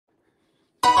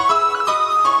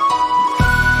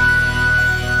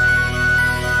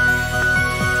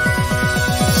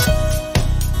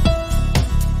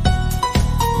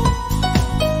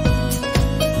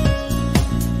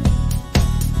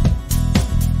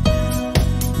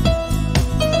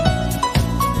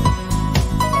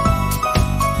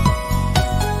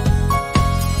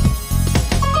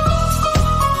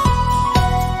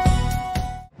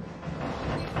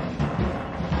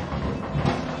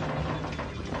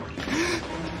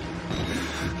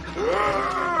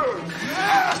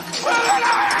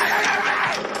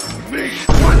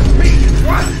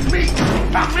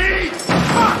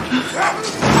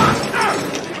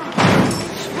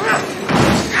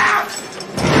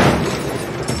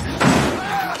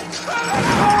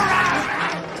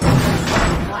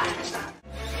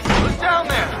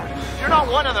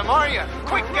are you?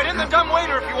 Quick, get in the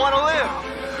dumbwaiter if you want to live.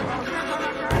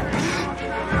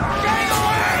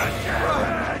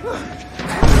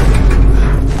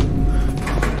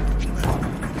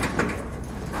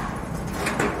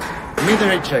 You made the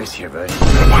right choice here, buddy.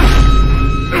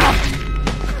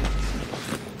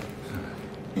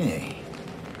 Hey,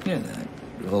 you're that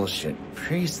bullshit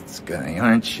priest's guy,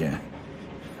 aren't you?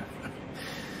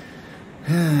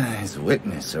 His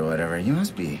witness or whatever. You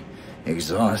must be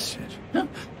exhausted. No,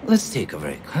 let's take a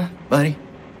break, huh, buddy?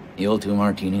 The old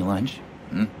 2-martini lunch?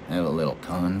 Have a little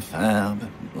confab,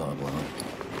 blah, blah.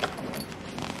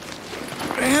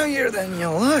 Heavier than you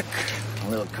look. A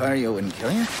little cardio wouldn't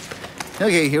kill you.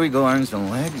 Okay, here we go, arms and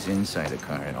legs inside the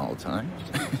car at all times.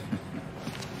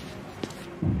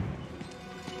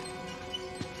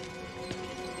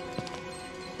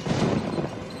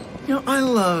 You know, I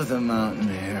love the mountain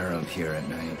air up here at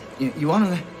night. You want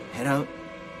to head out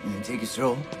and take a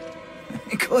stroll?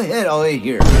 Go ahead, I'll wait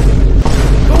here. Go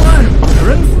on,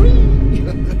 run free.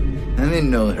 I'm in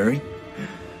no hurry.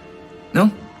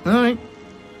 No? All right.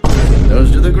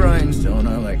 Those are the grindstone,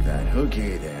 I like that.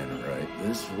 Okay then, right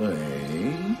this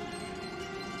way.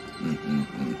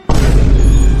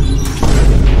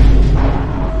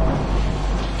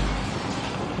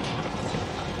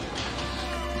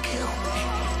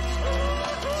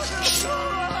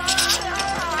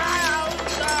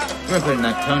 We're putting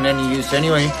that tongue to any use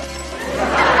anyway.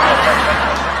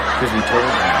 Because we told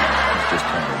him it's just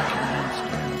trying to make a man's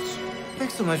dance.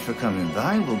 Thanks so much for coming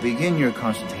by. We'll begin your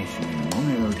consultation in a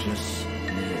moment. We'll just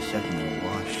need a second to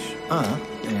wash up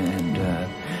and,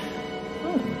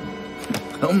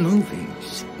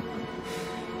 movies.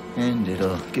 And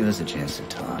it'll give us a chance to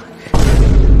talk.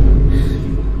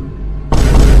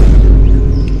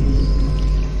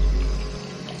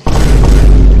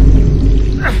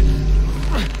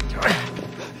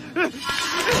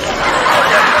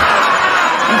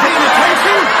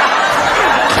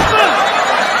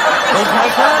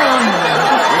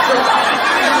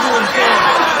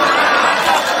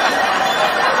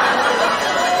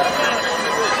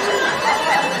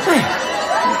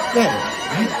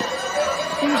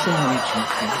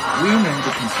 We remember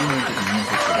the consumer into the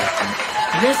music production.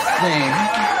 This thing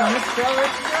is gonna sell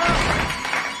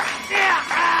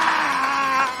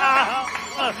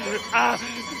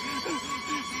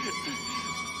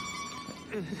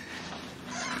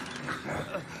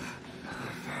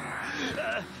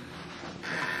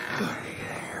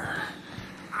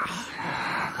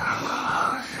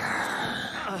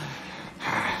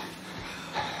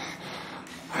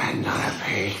I'm not a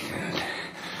patient.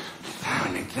 I'm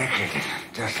an executive,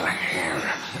 just like him.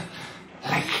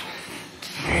 Like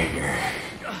Tragger.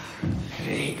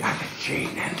 He got the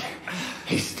chain and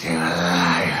he's still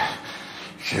alive.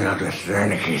 Still with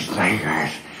Wernicke's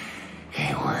nightmares.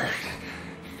 He worked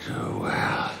too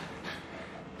well.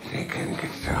 They couldn't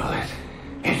control it.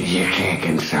 And you can't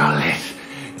control it.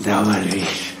 Nobody.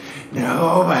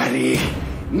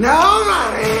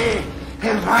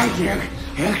 He'll find you.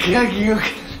 He'll kill you.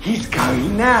 He's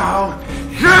coming now.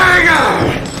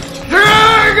 Tragger!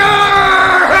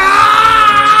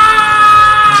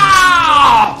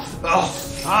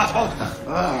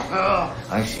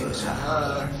 I see what's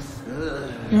happening.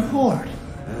 You're bored.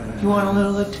 You want a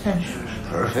little attention.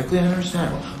 Perfectly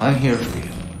understandable. I'm here for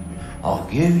you. I'll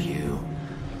give you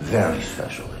very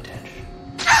special attention.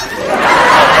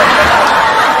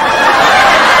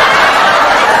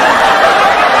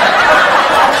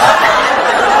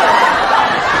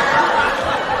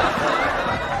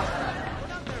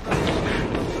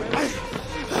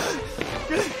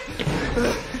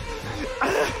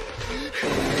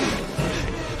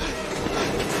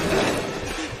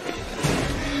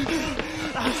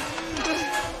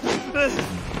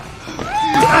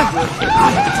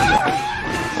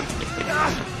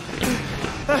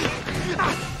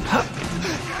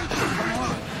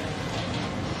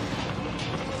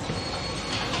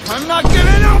 I'm not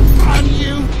giving